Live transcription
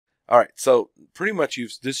All right, so pretty much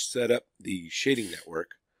you've just set up the shading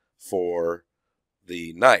network for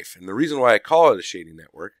the knife. And the reason why I call it a shading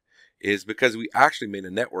network is because we actually made a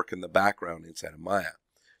network in the background inside of Maya.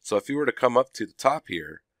 So if you were to come up to the top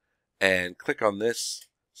here and click on this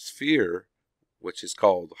sphere, which is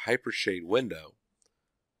called Hypershade Window,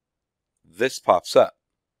 this pops up.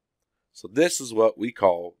 So this is what we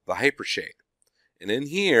call the hypershade. And in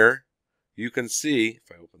here, you can see, if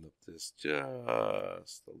I open up this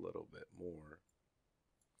just a little bit more,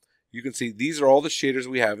 you can see these are all the shaders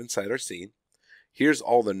we have inside our scene. Here's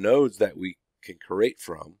all the nodes that we can create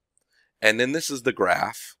from. And then this is the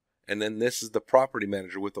graph. And then this is the property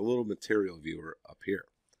manager with a little material viewer up here.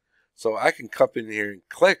 So I can come in here and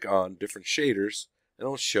click on different shaders, and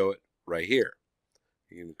it'll show it right here.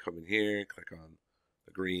 You can come in here and click on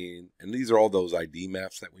the green. And these are all those ID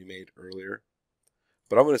maps that we made earlier.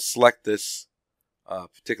 But I'm going to select this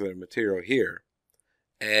particular material here.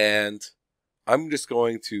 And I'm just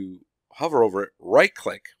going to hover over it, right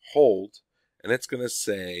click, hold, and it's going to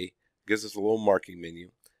say, gives us a little marking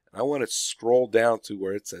menu. And I want to scroll down to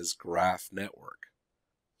where it says Graph Network.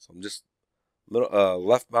 So I'm just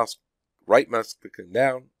right mouse clicking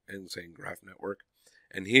down and saying Graph Network.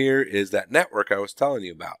 And here is that network I was telling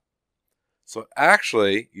you about. So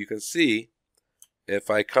actually, you can see if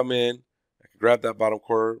I come in, I can grab that bottom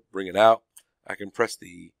corner, bring it out. I can press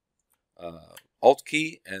the Alt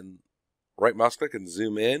key and right mouse click and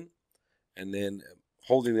zoom in. And then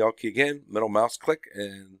holding the Alt key again, middle mouse click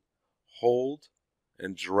and hold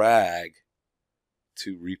and drag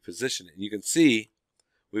to reposition it. And you can see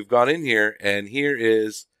we've gone in here, and here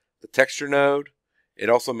is the texture node. It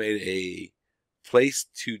also made a place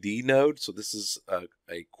 2D node. So this is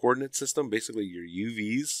a coordinate system, basically your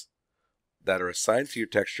UVs that are assigned to your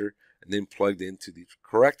texture and then plugged into the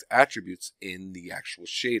correct attributes in the actual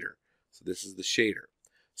shader. So this is the shader.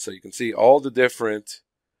 So you can see all the different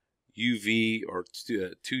UV or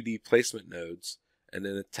 2D placement nodes and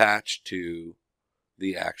then attached to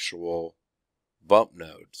the actual bump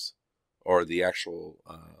nodes or the actual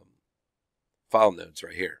file nodes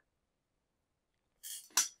right here.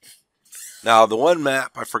 Now the one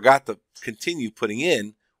map I forgot to continue putting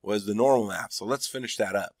in was the normal map. So let's finish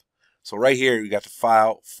that up. So right here you got the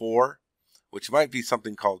file 4, which might be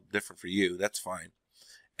something called different for you. That's fine.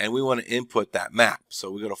 And we want to input that map. So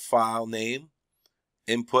we go to File Name,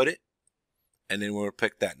 input it, and then we're going to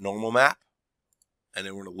pick that normal map, and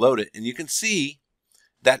then we're going to load it. And you can see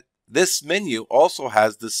that this menu also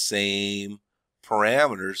has the same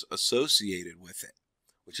parameters associated with it,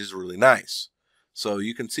 which is really nice. So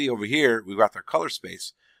you can see over here, we've got our color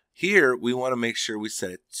space. Here, we want to make sure we set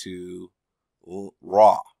it to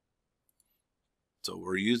raw. So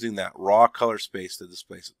we're using that raw color space to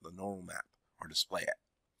display the normal map or display it.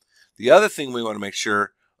 The other thing we want to make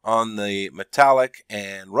sure on the metallic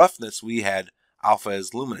and roughness, we had alpha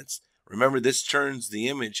as luminance. Remember, this turns the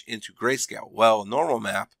image into grayscale. Well, a normal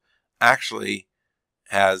map actually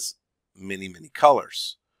has many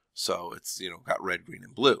colors. So it's, got red, green,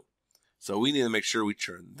 and blue. So we need to make sure we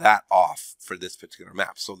turn that off for this particular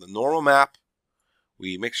map. So the normal map,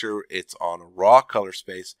 we make sure it's on a raw color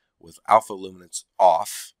space with alpha luminance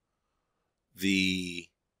off. The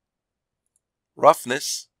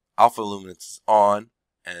roughness, alpha luminance is on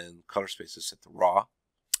and color space is set to raw.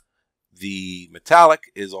 The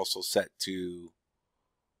metallic is also set to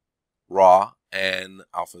raw and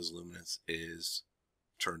alpha's luminance is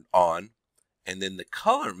turned on. And then the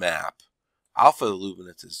color map, alpha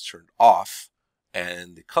luminance is turned off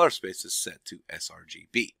and the color space is set to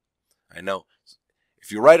sRGB. I know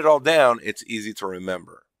if you write it all down, it's easy to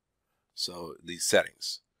remember. So these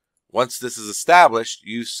settings. Once this is established,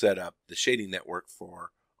 you set up the shading network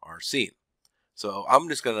for our scene. So I'm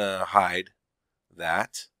just going to hide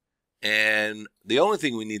that. And the only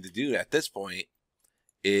thing we need to do at this point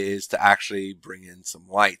is to actually bring in some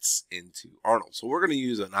lights into Arnold. So we're going to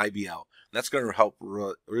use an IBL. And that's going to help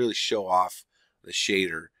really show off the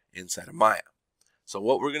shader inside of Maya. So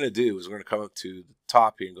what we're going to do is we're going to come up to the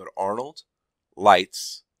top here and go to Arnold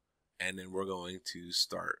Lights. And then we're going to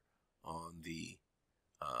start on the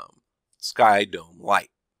sky dome light.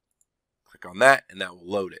 Click on that and that will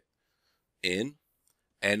load it in.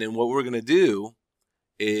 And then what we're going to do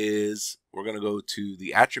is we're going to go to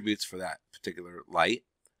the attributes for that particular light.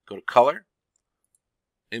 Go to color,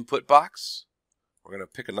 input box. We're going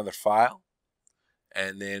to pick another file.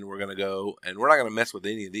 And then we're going to go, and we're not going to mess with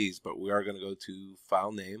any of these, but we are going to go to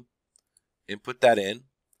file name, input that in.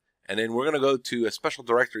 And then we're going to go to a special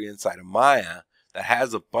directory inside of Maya that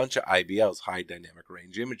has a bunch of IBLs, high dynamic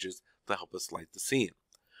range images, to help us light the scene.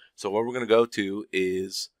 So what we're going to go to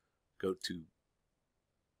is go to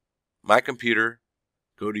My Computer,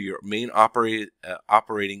 go to your main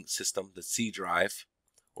operating system, the C drive,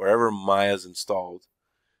 wherever Maya is installed.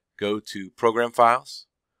 Go to Program Files,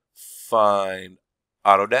 find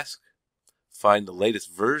Autodesk, find the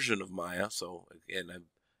latest version of Maya. So again, I've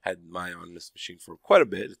had Maya on this machine for quite a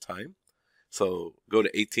bit of time. So go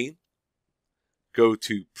to 18, go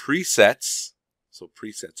to Presets, so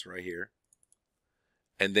Presets right here,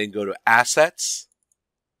 and then go to Assets,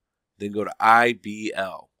 then go to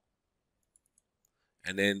IBL.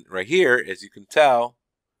 And then right here, as you can tell,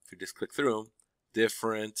 if you just click through them,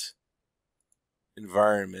 different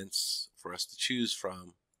environments for us to choose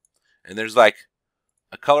from. And there's like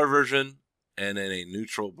a color version and then a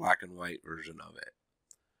neutral black and white version of it.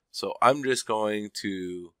 So I'm going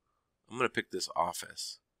to pick this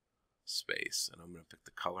office space, and I'm going to pick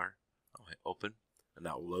the color. I'll hit open, and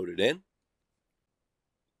that will load it in.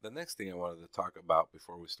 The next thing I wanted to talk about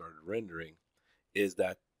before we started rendering is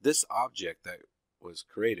that this object that was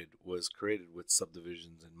created with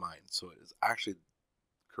subdivisions in mind. So it is actually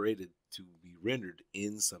created to be rendered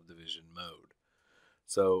in subdivision mode.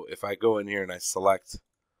 So if I go in here and I select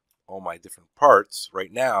all my different parts,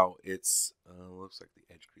 right now it's looks like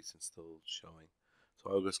the edge creasing is still showing.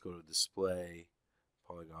 So I'll just go to Display,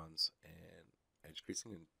 Polygons, and Edge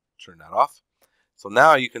Creasing and turn that off. So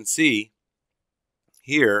now you can see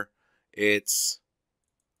here it's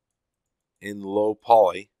in low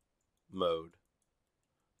poly mode.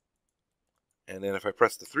 And then if I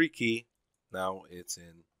press the 3 key, now it's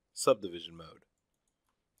in subdivision mode.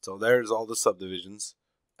 So there's all the subdivisions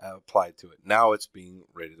applied to it. Now it's being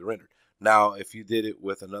ready to render. Now, if you did it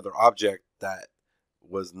with another object that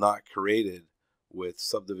was not created with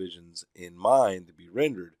subdivisions in mind to be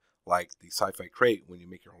rendered, like the sci-fi crate, when you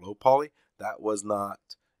make your low poly, that was not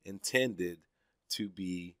intended to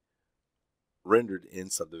be rendered in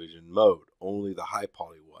subdivision mode. Only the high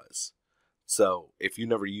poly was. So if you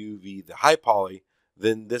never UV the high poly,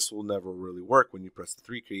 then this will never really work when you press the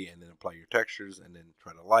 3 key and then apply your textures and then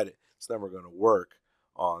try to light it. It's never going to work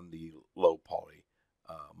on the low poly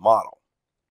model.